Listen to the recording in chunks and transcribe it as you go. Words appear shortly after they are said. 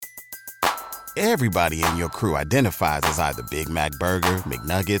Everybody in your crew identifies as either Big Mac Burger,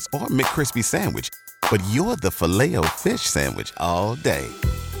 McNuggets, or McCrispy Sandwich. But you're the Filet-O-Fish Sandwich all day.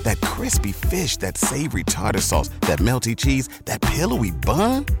 That crispy fish, that savory tartar sauce, that melty cheese, that pillowy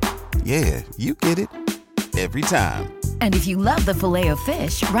bun. Yeah, you get it. Every time. And if you love the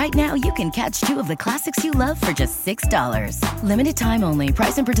Filet-O-Fish, right now you can catch two of the classics you love for just $6. Limited time only.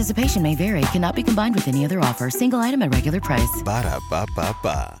 Price and participation may vary. Cannot be combined with any other offer. Single item at regular price.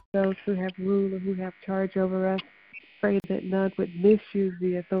 Ba-da-ba-ba-ba. Those who have rule or who have charge over us, pray that none would misuse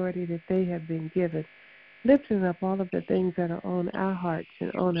the authority that they have been given. Lifting up all of the things that are on our hearts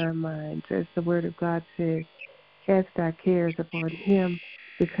and on our minds, as the Word of God says, cast our cares upon Him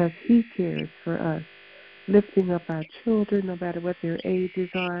because He cares for us. Lifting up our children, no matter what their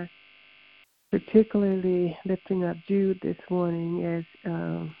ages are, particularly lifting up Jude this morning as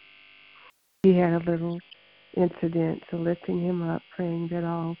he had a little incident. So lifting him up, praying that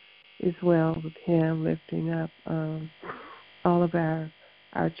all is well with him, lifting up all of our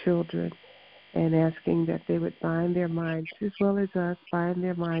children and asking that they would bind their minds, as well as us, bind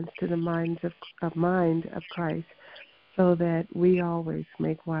their minds to the mind of Christ, so that we always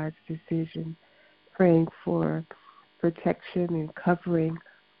make wise decisions, praying for protection and covering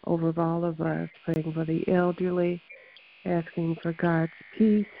over all of us, praying for the elderly, asking for God's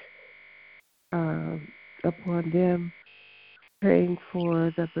peace upon them, praying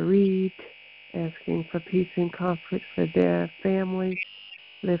for the bereaved, asking for peace and comfort for their families,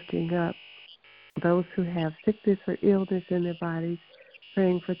 lifting up those who have sickness or illness in their bodies,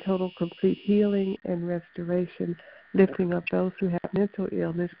 praying for total, complete healing and restoration, lifting up those who have mental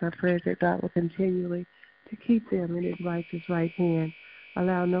illness. My prayer is that God will continually to keep them in His righteous right hand,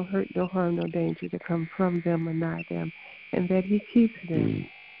 allow no hurt, no harm, no danger to come from them or nigh them, and that He keeps them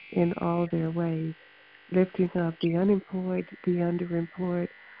in all their ways, lifting up the unemployed, the underemployed,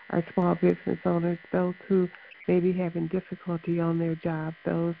 our small business owners, those who may be having difficulty on their jobs,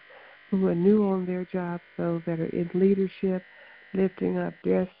 those who are new on their jobs, those that are in leadership, lifting up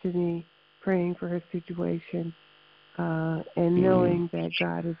Destiny, praying for her situation, and knowing that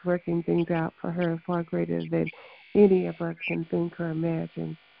God is working things out for her far greater than any of us can think or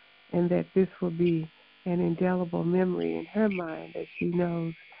imagine, and that this will be an indelible memory in her mind that she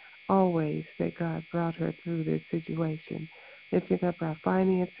knows always that God brought her through this situation. Lifting up our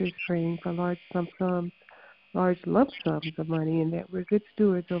finances, praying for large lump sums of money, and that we're good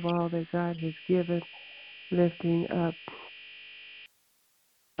stewards of all that God has given.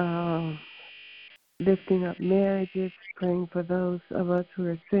 Lifting up marriages, praying for those of us who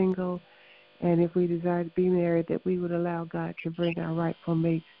are single, and if we desire to be married, that we would allow God to bring our rightful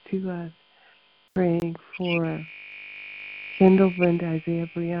mates to us. Praying for Kendall, Brenda, Isaiah,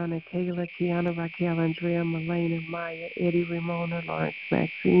 Brianna, Kayla, Kiana, Raquel, Andrea, Melena, Maya, Eddie, Ramona, Lawrence,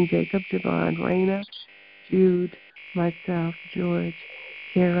 Maxine, Jacob, Javon, Raina, Jude, myself, George,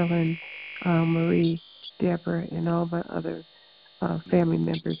 Carolyn, Marie, Deborah, and all my other family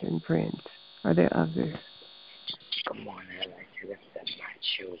members and friends. Are there others? Good morning. I'd like to lift up my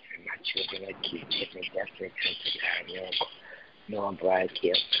children. My children are keep giving definitely to God. Noah Bride,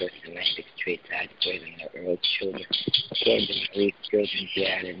 Kill, Person, Language, Traits, I pray in the Earl children. Candy, Marie, children,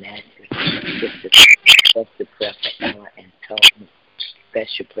 Jared, and Nancy. Special prayer for Emma and Tony.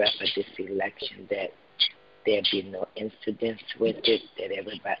 Special prayer for this election that there be no incidents with it, that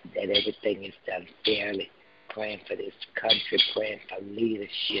everything is done fairly. Praying for this country, praying for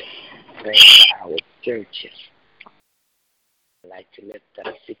leadership, praying for our churches. I'd like to lift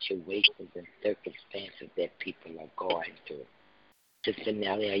up situations and circumstances that people are going through. Sister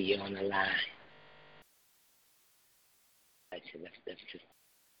Nellie, are you on the line? I'd like to lift up Sister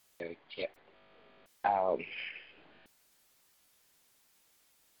Church. Our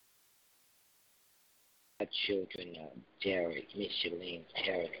children are Derek, Micheline,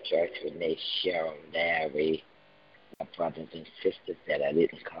 Terrence, Joyce, Renee, Cheryl, Larry, my brothers and sisters that I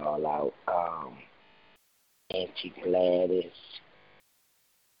didn't call out, Auntie Gladys,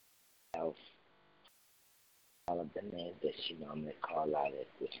 all of the names that she normally call out at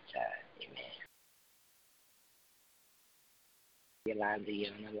this time. Amen. Yolanda,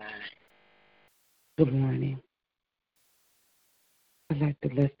 you on the line? Good morning. I'd like to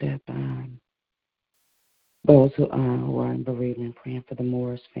lift up those who are in bereavement, praying for the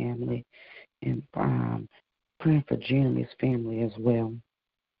Morris family and praying for Jeremy's family as well.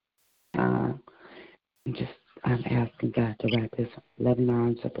 I'm asking God to wrap His loving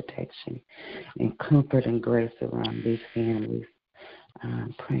arms of protection and comfort and grace around these families.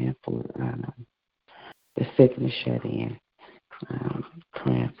 Praying for the sick and the shut in.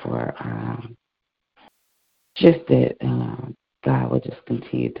 Praying for just that God will just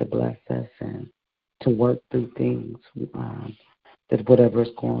continue to bless us and to work through things, that whatever is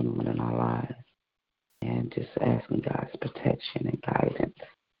going on in our lives, and just asking God's protection and guidance.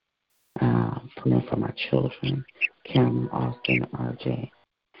 Praying for my children, Cameron, Austin, RJ,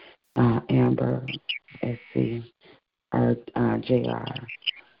 Amber, SC, JR,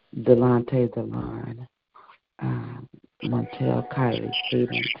 Delonte, Delon, Montel, Kylie,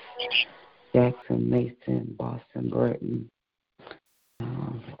 Cadence, Jackson, Mason, Boston, Burton,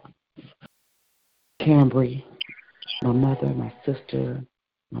 Cambry, my mother, my sister,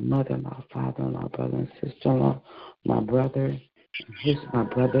 my mother-in-law, father-in-law, brother and sister-in-law, my brother, my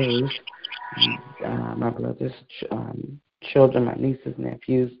brothers, my brother's children, my nieces,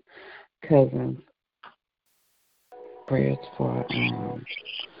 nephews, cousins. Prayers for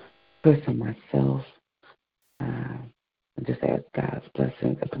Chris and myself. I just ask God's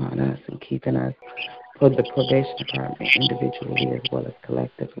blessings upon us and keeping us for the probation department individually as well as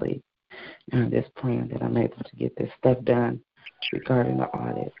collectively. Just praying that I'm able to get this stuff done regarding the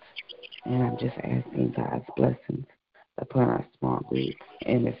audits. And I'm just asking God's blessings upon our small group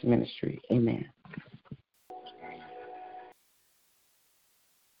in this ministry. Amen.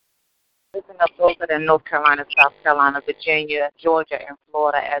 Lifting up those that are in North Carolina, South Carolina, Virginia, Georgia, and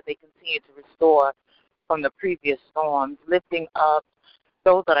Florida as they continue to restore from the previous storms. Lifting up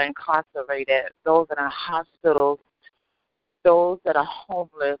those that are incarcerated, those that are in hospitals, those that are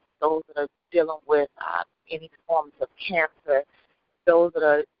homeless, those that are dealing with any forms of cancer, those that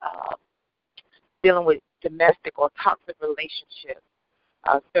are dealing with domestic or toxic relationships.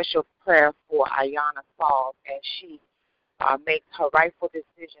 Special prayer for Ayanna Falls as she makes her rightful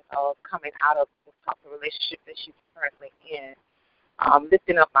decision of coming out of the toxic relationship that she's currently in.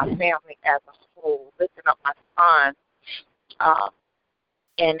 Lifting up my family as a whole, lifting up my son,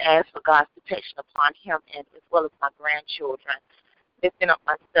 and ask for God's protection upon him and as well as my grandchildren. Lifting up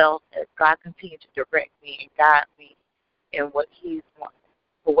myself as God continues to direct me and guide me in what He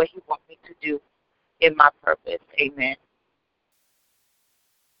wants me to do in my purpose. Amen.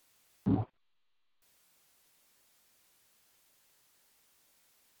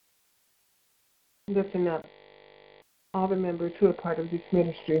 Lifting up all the members who are part of this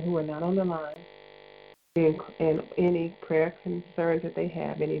ministry who are not on the line, and any prayer concerns that they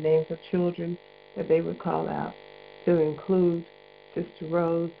have, any names of children that they would call out, to include Sister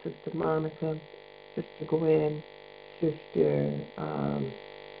Rose, Sister Monica, Sister Gwen, Sister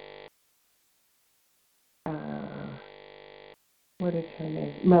what is her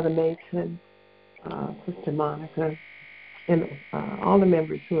name? Mother Mason, Sister Monica, and all the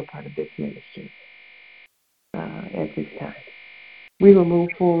members who are part of this ministry at this time. We will move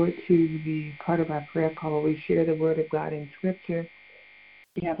forward to the part of our prayer call where we share the Word of God in Scripture.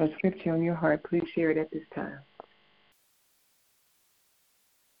 If you have a scripture on your heart, please share it at this time.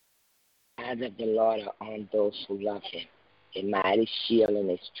 The eyes of the Lord are on those who love Him, a mighty shield and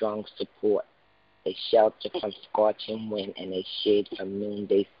a strong support, a shelter from scorching wind and a shade from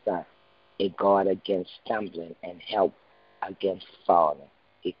noonday sun, a guard against stumbling and help against falling.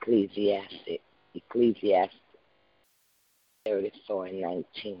 Ecclesiastes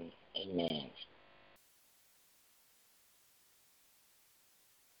 34:19. Amen.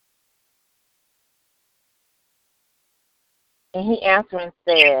 And he answering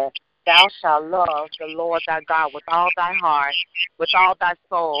said, Thou shalt love the Lord thy God with all thy heart, with all thy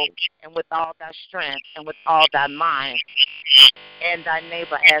soul, and with all thy strength, and with all thy mind, and thy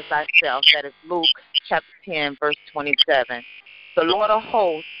neighbor as thyself. That is Luke chapter 10, verse 27. The Lord of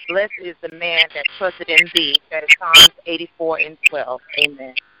hosts, blessed is the man that trusted in thee. That is Psalms 84:12.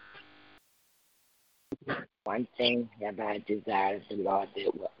 Amen. One thing have I desired of the Lord,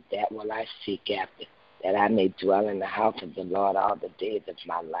 that will I seek after, that I may dwell in the house of the Lord all the days of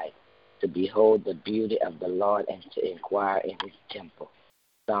my life, to behold the beauty of the Lord and to inquire in His temple.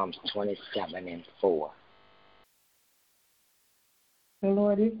 Psalms 27:4. The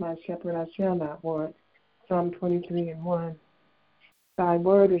Lord is my shepherd, I shall not want. Psalm 23:1. Thy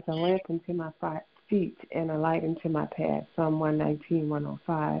word is a lamp unto my feet and a light unto my path. Psalm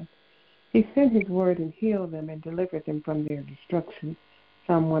 119:105. He sent His word and healed them and delivered them from their destruction.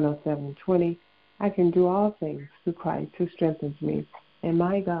 Psalm 107:20. I can do all things through Christ who strengthens me, and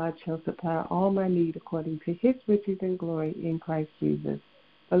my God shall supply all my need according to His riches and glory in Christ Jesus.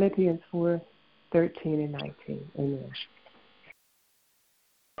 Philippians 4:13-19. Amen.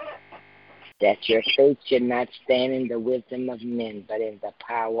 That your faith should not stand in the wisdom of men, but in the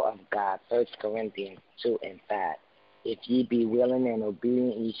power of God. 1 Corinthians 2:5. If ye be willing and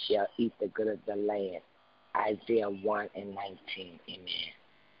obedient, ye shall eat the good of the land. Isaiah 1:19. Amen.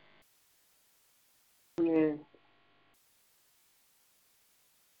 Amen.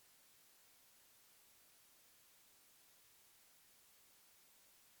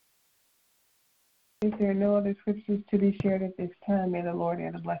 If there are no other scriptures to be shared at this time, may the Lord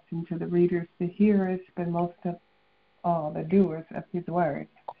add a blessing to the readers, the hearers, but most of all, the doers of his word.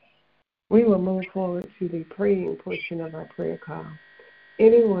 We will move forward to the praying portion of our prayer call.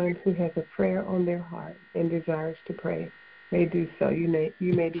 Anyone who has a prayer on their heart and desires to pray may do so. You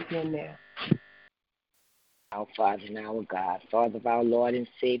may begin now. Our Father and our God, Father of our Lord and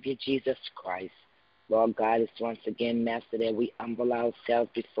Savior Jesus Christ, Lord God, it's once again, Master, that we humble ourselves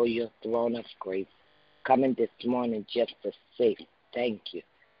before your throne of grace, coming this morning just to say thank you.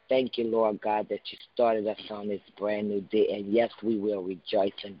 Thank you, Lord God, that you started us on this brand new day, and yes, we will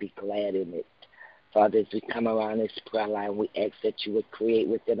rejoice and be glad in it. Father, as we come around this prayer line, we ask that you would create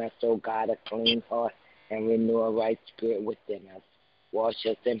within us, oh God, a clean heart and renew a right spirit within us. Wash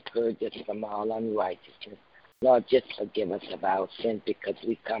us and purge us from all unrighteousness. Lord, just forgive us of our sins because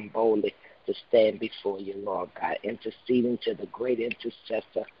we come boldly to stand before you, Lord God, interceding to the great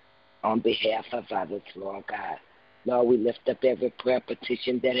intercessor on behalf of others, Lord God. Lord, we lift up every prayer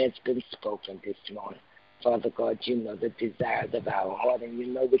petition that has been spoken this morning. Father God, you know the desires of our heart, and you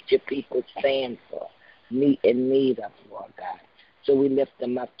know what your people stand for, in need of, Lord God. So we lift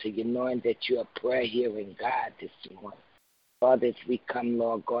them up to you, knowing that you're a prayer-hearing God this morning. Father, as we come,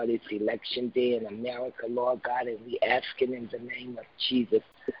 Lord God, it's election day in America, Lord God, and we asking in the name of Jesus,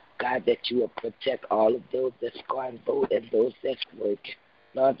 God, that you will protect all of those that's going to vote and those that's working.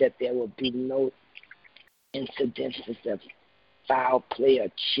 Lord, that there will be no incidences of foul play or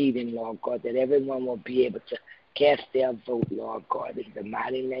cheating, Lord God, that everyone will be able to cast their vote, Lord God, in the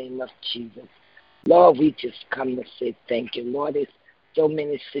mighty name of Jesus. Lord, we just come to say thank you. Lord, there's so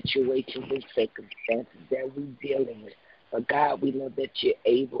many situations and circumstances that we're dealing with. But God, we know that you're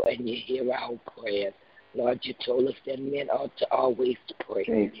able and you hear our prayers. Lord, you told us that men ought to always pray.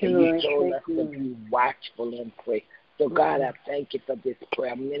 Thank you, and Lord. you told us to be watchful and pray. So, God, I thank you for this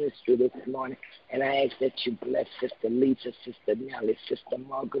prayer ministry this morning. And I ask that you bless Sister Lisa, Sister Nellie, Sister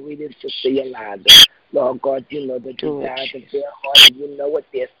Marguerite, and Sister Yolanda. Lord God, you know the desires of their heart, and you know what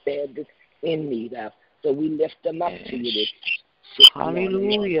they're standing in need of. So we lift them up to you this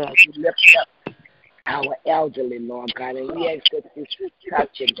Hallelujah. We lift up our elderly, Lord God, and we ask that you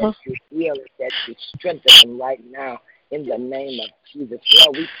touch and that you heal it, that you strengthen them right now in the name of Jesus.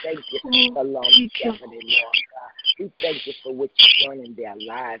 Lord, we thank you for longevity, Lord God. We thank you for what you're doing in their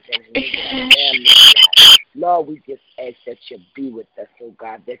lives and in their families. Lord, we just ask that you be with us, oh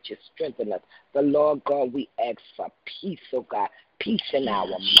God, that you strengthen us. But Lord God, we ask for peace, oh God, peace in our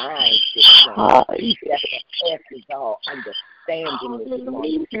minds this morning. Peace that surpasses all understanding this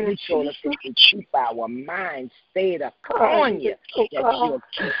morning. You told us that we keep our minds stayed upon you, that you'll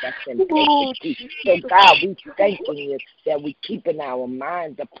keep us in perfect peace. So God, we thanking you that we keeping our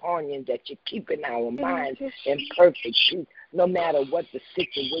minds upon you, that you're keeping our minds in perfect peace. No matter what the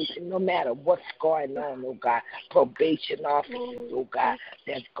situation, no matter what's going on, oh God, probation officers, oh God,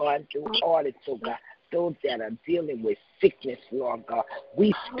 that's going through audits, oh God, those that are dealing with sickness, Lord God,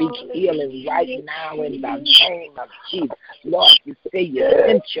 we speak healing right now in the name of Jesus. Lord, you say you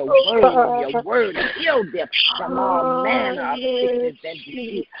sent your word, and your word healed them from all manner of sickness and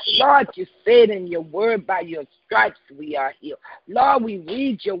disease. Lord, you said in your word, by your stripes we are healed. Lord, we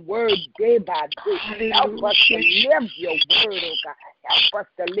read your word day by day. Help us to live your word, oh God. Help us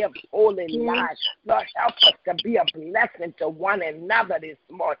to live holy lives. Lord, help us to be a blessing to one another this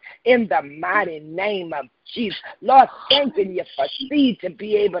morning in the mighty name of Jesus. Lord, thanking you for seed to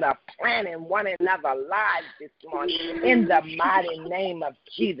be able to plant in one another's lives this morning in the mighty name of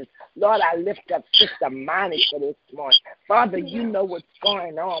Jesus. Lord, I lift up Sister Monica this morning. Father, you know what's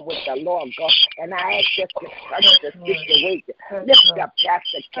going on with the Lord God, and I ask you to touch the situation. Lift up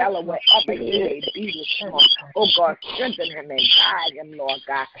Pastor Keller wherever he may be this morning. Oh God, strengthen him and guide him, Lord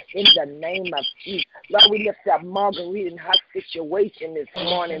God, in the name of Jesus. Lord, we lift up Marguerite and her situation this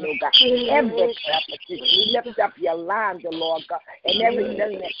morning, oh God. Every prayer petition, we lift up Yolanda, Lord God, and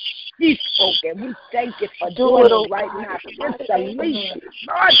everything that she spoke, and we thank you for doing it right now. Sister Lisa,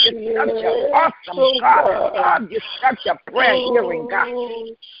 Lord, you're such an awesome God. Lord, you're such a prayer-hearing God.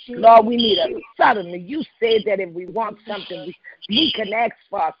 Lord, we need a suddenly. You said that if we want something, we can ask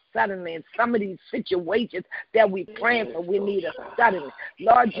for a suddenly. In some of these situations that we're praying for, we need a suddenly.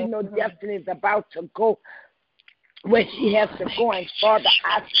 Lord, you know Destiny is about to go where she has to go, and Father,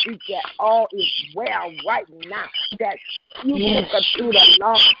 I speak that all is well right now, that you took her through the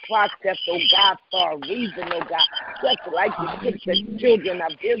long process, oh God, for a reason, oh God. just like you took the children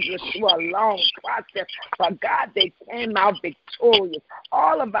of Israel through a long process, but God, they came out victorious.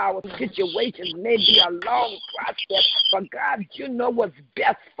 All of our situations may be a long process, but God, you know what's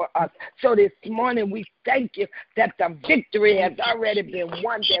best for us. So this morning we thank you that the victory has already been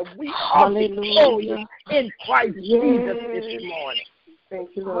won, that we are victorious in Christ Jesus this morning.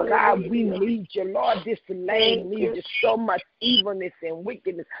 Thank you, Lord. God, we need you. Lord, this land needs you. So much evilness and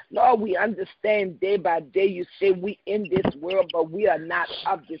wickedness. Lord, we understand day by day you say we in this world, but we are not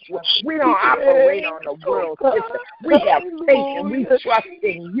of this world. We don't operate on the world system. We have faith and we trust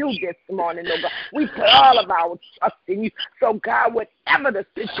in you this morning, oh God. We put all of our trust in you. So, God, whatever the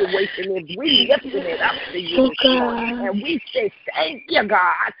situation is, we lifting it up to you this morning. And we say thank you,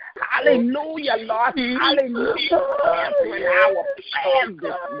 God. Hallelujah, Lord. Hallelujah. Answering our prayers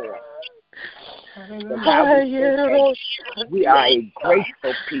this morning. So God, we are a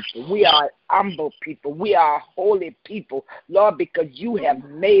grateful people. We are humble people. We are holy people, Lord, because you have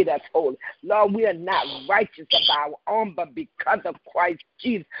made us holy. Lord, we are not righteous of our own, but because of Christ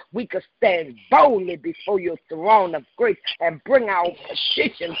Jesus, we can stand boldly before your throne of grace and bring our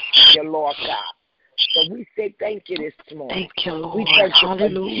petitions to you, Lord God. So we say thank you this morning. Thank you, Lord. We thank you for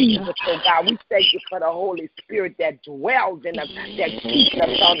Jesus, oh God. We thank you for the Holy Spirit that dwells in us, that keeps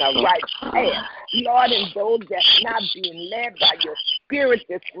us on the right path. Lord, and those that's not being led by your Spirit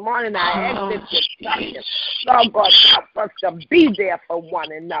this morning, I ask that you touch us. Lord God, help us to be there for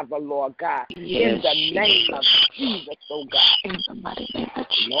one another, Lord God. In the name of Jesus, oh God. In the mighty name of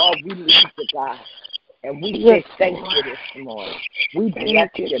Jesus. Lord, we need you, God. And we say thank you this morning. We bless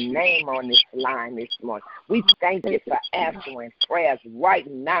your name on this line this morning. We thank you for answering prayers right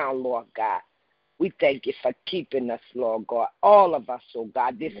now, Lord God. We thank you for keeping us, Lord God. All of us, oh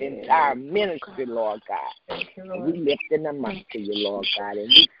God, this entire ministry, Lord God. We lifting them up to you, Lord God. And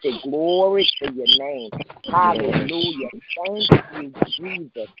we say glory to your name. Hallelujah. Thank you,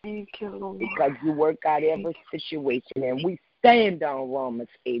 Jesus. Thank you, Lord. Because you work out every situation. And we stand on Romans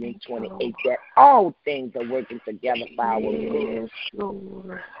 8 and 28 that all things are working together for our good.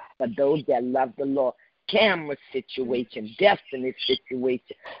 For those that love the Lord. Camera situation, Destiny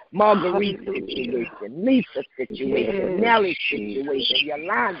situation, Marguerite situation, Lisa situation, Nelly situation,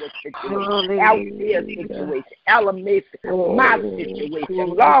 Yolanda situation, Althea situation, Ella Mason, my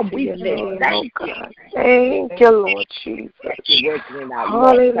situation. Lord, we say thank you. Thank you, Lord Jesus. You're working it out,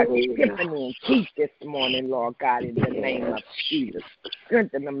 Lord. Touch Tiffany and Keith this morning, Lord God, in the name of Jesus.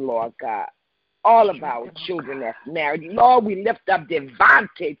 Strengthen them, Lord God. All of our children that's married. Lord, we lift up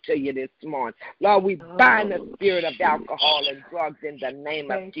Devante to you this morning. Lord, we bind the spirit of alcohol and drugs in the name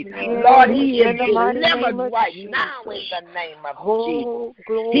of Jesus. Lord, he is delivered right now in the name of Jesus.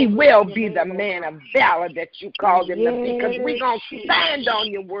 He will be the man of valor that you called him to be, because we're going to stand on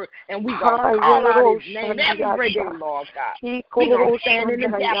your word and we're going to call out his name every day, Lord God. We're going to stand in the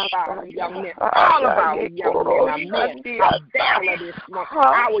gap for our young men. All of our young men are men of valor this morning.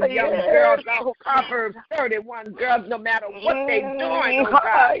 Our young girls are Proverbs 31 girls, no matter what they're doing, oh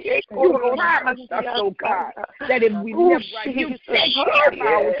God, you promised us, oh God, that if we live right, you take care of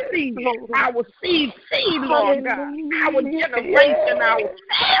our seed, Lord God, our generation, our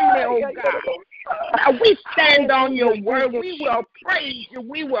family, oh God. Now we stand on your word. We will praise you.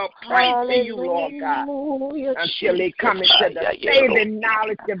 We will pray to you, Lord God, until they come into the saving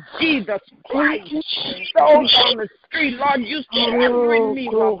knowledge of Jesus Christ. Those on the street, Lord, you said every knee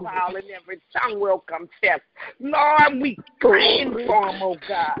will bow and every tongue will confess. Lord, we praying for them, oh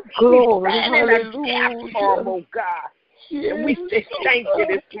God. We stand in a gap for them, oh God. And we say thank you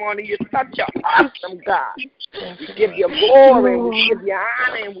this morning. You're such an awesome God. We give you glory, we give you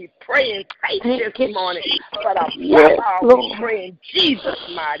honor, and we pray in faith this morning. But above all, we pray in Jesus'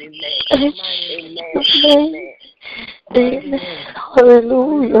 mighty name. Amen. Amen.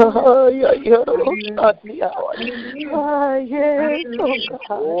 Hallelujah.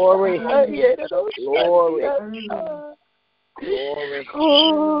 Glory. Glory. Glory.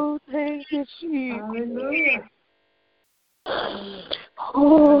 Oh, thank you, Jesus.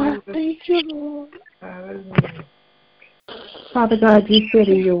 Oh, thank you, Lord. Father God, you said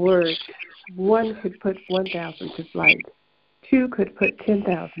in your word, one could put 1,000 to flight, two could put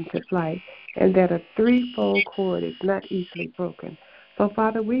 10,000 to flight, and that a threefold cord is not easily broken. So,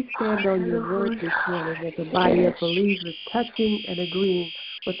 Father, we stand on your word this morning as a body of believers, touching and agreeing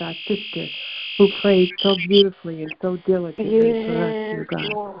with our sister who prayed so beautifully and so diligently for us, dear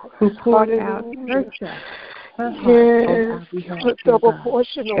God, who poured out herself her heart on our behalf, a dear double God.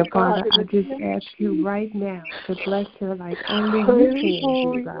 portion, oh And God. Father, I just ask you right now to bless her like only you can,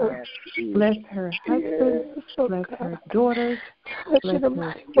 dear God. Bless her husband, bless her daughters, bless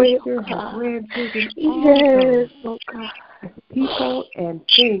her sister, her grandchildren, all those people and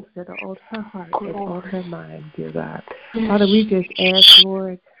things that are on her heart and on her mind, dear God. Father, we just ask,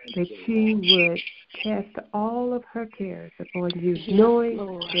 Lord, that she would cast all of her cares upon you, knowing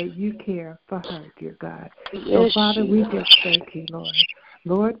that you care for her, dear God. So, Father, we just thank you, Lord.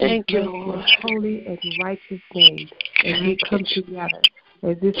 Lord, we bless your holy and righteous name as we come together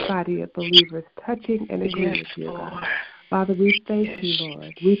as this body of believers touching and agreeing, dear God. Father, we thank you,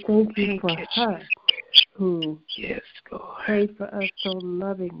 Lord. We thank you for her who prayed for us so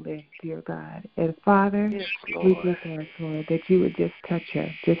lovingly, dear God. And Father, we just ask, Lord, that you would just touch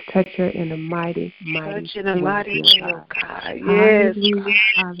her in a mighty, mighty way, dear God. Hallelujah,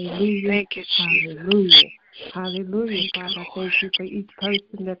 hallelujah, thank you, Jesus. hallelujah, hallelujah. Father, thank you for each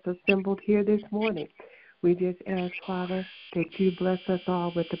person that's assembled here this morning. We just ask, Father, that you bless us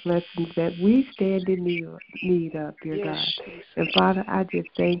all with the blessings that we stand in need of, dear God. Jesus. And Father, I just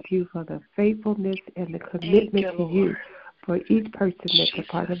thank you for the faithfulness and the commitment to you for each person that's a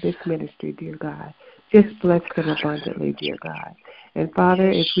part of this ministry, dear God. Just bless them abundantly, dear God. And Father,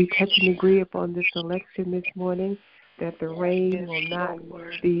 as we touch and agree upon this election this morning, that the rain will not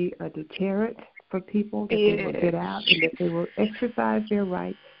be a deterrent for people, that they will get out and that they will exercise their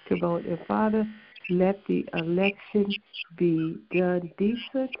right to vote. And Father, let the election be done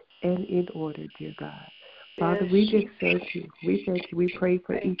decent and in order, dear God. Father, we just thank you. We thank you. We pray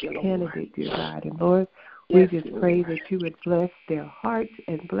for each candidate, dear God. And Lord, we just pray that you would bless their hearts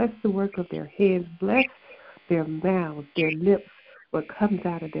and bless the work of their hands. Bless their mouths, their lips, what comes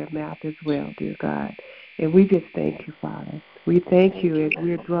out of their mouth as well, dear God. And we just thank you, Father. We thank you as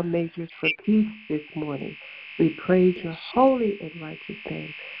we're drum majors for peace this morning. We praise your holy and righteous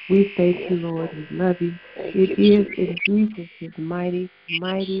name. We thank you, Lord. We love you. It is in Jesus' mighty,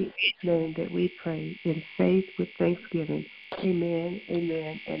 mighty name that we pray in faith with thanksgiving. Amen,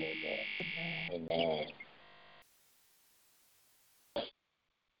 amen, and amen. Amen.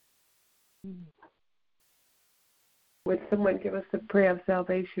 Would someone give us a prayer of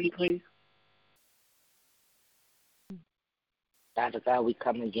salvation, please? Father God, we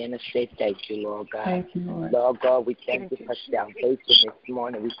come again and say thank you, Lord God. Thank you, Lord. Lord God, we thank you for salvation this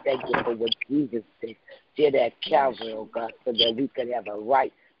morning. We thank you for what Jesus did at Calvary, oh God, so that we could have a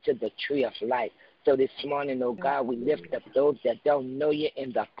right to the tree of life. So this morning, oh God, we lift up those that don't know you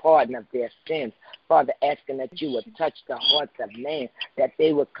in the pardon of their sins. Father, asking that you would touch the hearts of man, that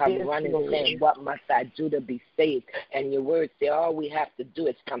they would come running saying, what must I do to be saved? And your word say all we have to do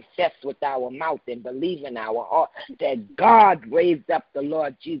is confess with our mouth and believe in our heart that God raised up the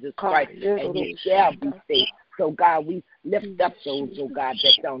Lord Jesus Christ and you shall be saved. So, God, we lift up those, oh God,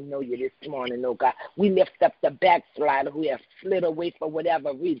 that don't know you this morning, oh God. We lift up the backslider who have slid away for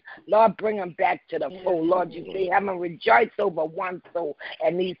whatever reason. Lord, bring them back to the fold. Lord, you say, heaven rejoice over one soul,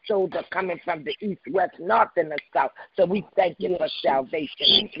 and these souls are coming from the east, west, north, and the south. So we thank you for salvation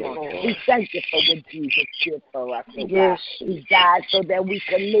this morning. We thank you for what Jesus did for us, oh God. He died so that we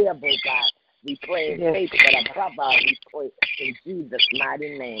could live, oh God. We pray in faith, but above all, we pray in Jesus'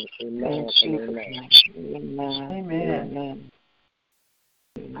 mighty name. Amen and amen. Amen.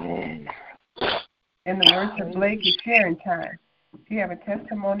 Amen. In the words of Blake, it's sharing time. If you have a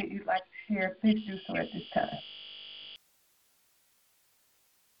testimony you'd like to share, please do so at this time.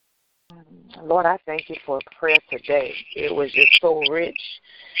 Lord, I thank you for prayer today. It was just so rich.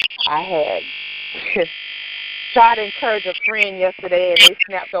 I had tried to encourage a friend yesterday, and they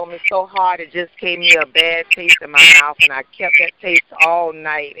snapped on me so hard it just gave me a bad taste in my mouth, and I kept that taste all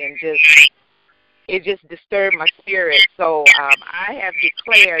night, and it just disturbed my spirit. So I have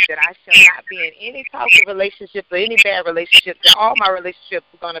declared that I shall not be in any toxic relationships or any bad relationships, that all my relationships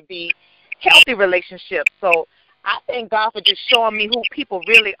are going to be healthy relationships. So I thank God for just showing me who people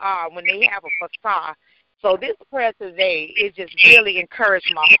really are when they have a facade. So this prayer today, it just really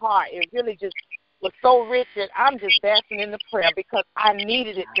encouraged my heart. It really just was so rich that I'm just basking in the prayer because I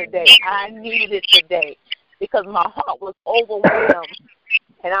needed it today. I needed it today because my heart was overwhelmed.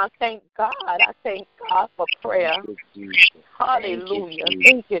 And I thank God. I thank God for prayer. Hallelujah.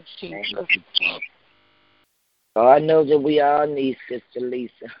 Thank you, Jesus. God knows that we all need Sister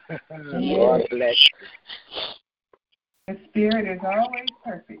Lisa. God bless you. The Spirit is always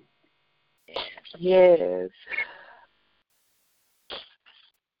perfect. Yes.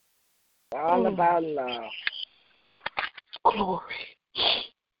 All about love. Glory.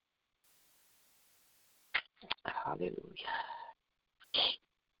 Hallelujah.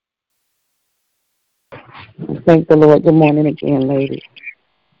 thank the Lord. Good morning again, ladies.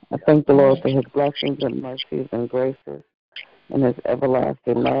 I thank the Lord for his blessings and mercies and graces and his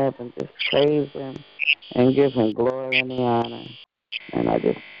everlasting love, and just praise him and give him glory and honor. And I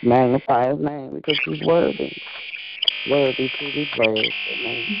just magnify his name because he's worthy to be praised.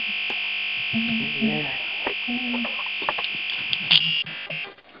 Amen. Amen.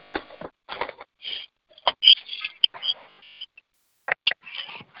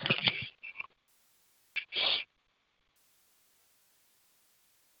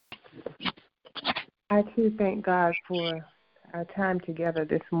 I too thank God for our time together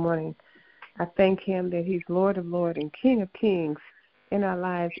this morning. I thank him that he's Lord of Lords and King of Kings in our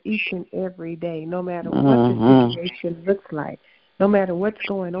lives each and every day, no matter what the situation looks like, no matter what's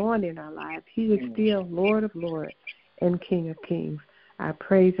going on in our lives. He is still Lord of Lords and King of Kings. I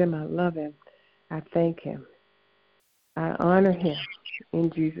praise him. I love him. I thank him. I honor him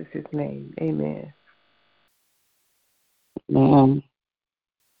in Jesus' name. Amen. Amen.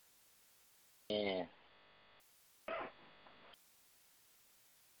 Yeah.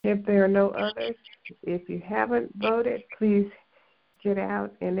 If there are no others, if you haven't voted, please get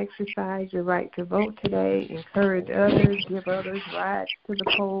out and exercise your right to vote today. Encourage others, give others rides to the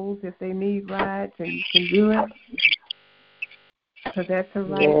polls if they need rides, and you can do it. Because that's a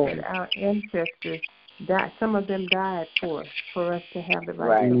right that our ancestors died. Some of them died for us to have the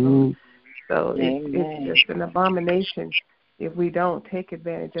right to vote. So it's just an abomination if we don't take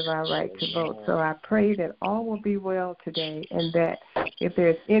advantage of our right to vote. So I pray that all will be well today, and that if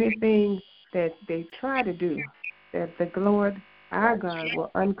there's anything that they try to do, that the Lord, our God,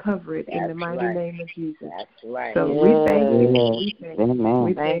 will uncover it in the mighty name of Jesus. That's right. So we thank you. We thank you.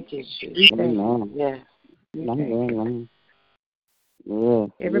 We thank you. We thank you. Yes. We thank you.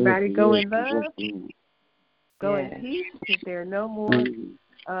 Everybody go in love, go in peace. If there are no more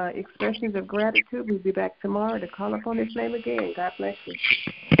expressions of gratitude, we'll be back tomorrow to call upon his name again. God bless you.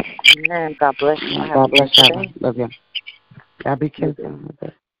 Amen. God bless you. God bless you. Love you. God be careful.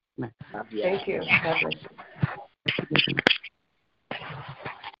 Thank you. God bless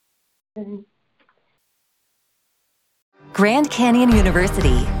you. Grand Canyon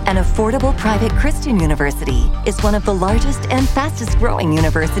University, an affordable private Christian university, is one of the largest and fastest growing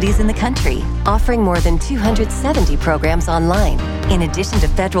universities in the country, offering more than 270 programs online. In addition to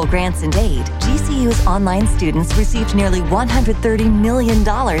federal grants and aid, GCU's online students received nearly $130 million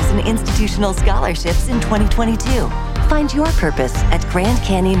in institutional scholarships in 2022. Find your purpose at Grand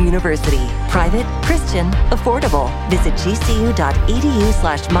Canyon University. Private, Christian, affordable. Visit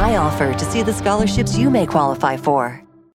gcu.edu/myoffer to see the scholarships you may qualify for.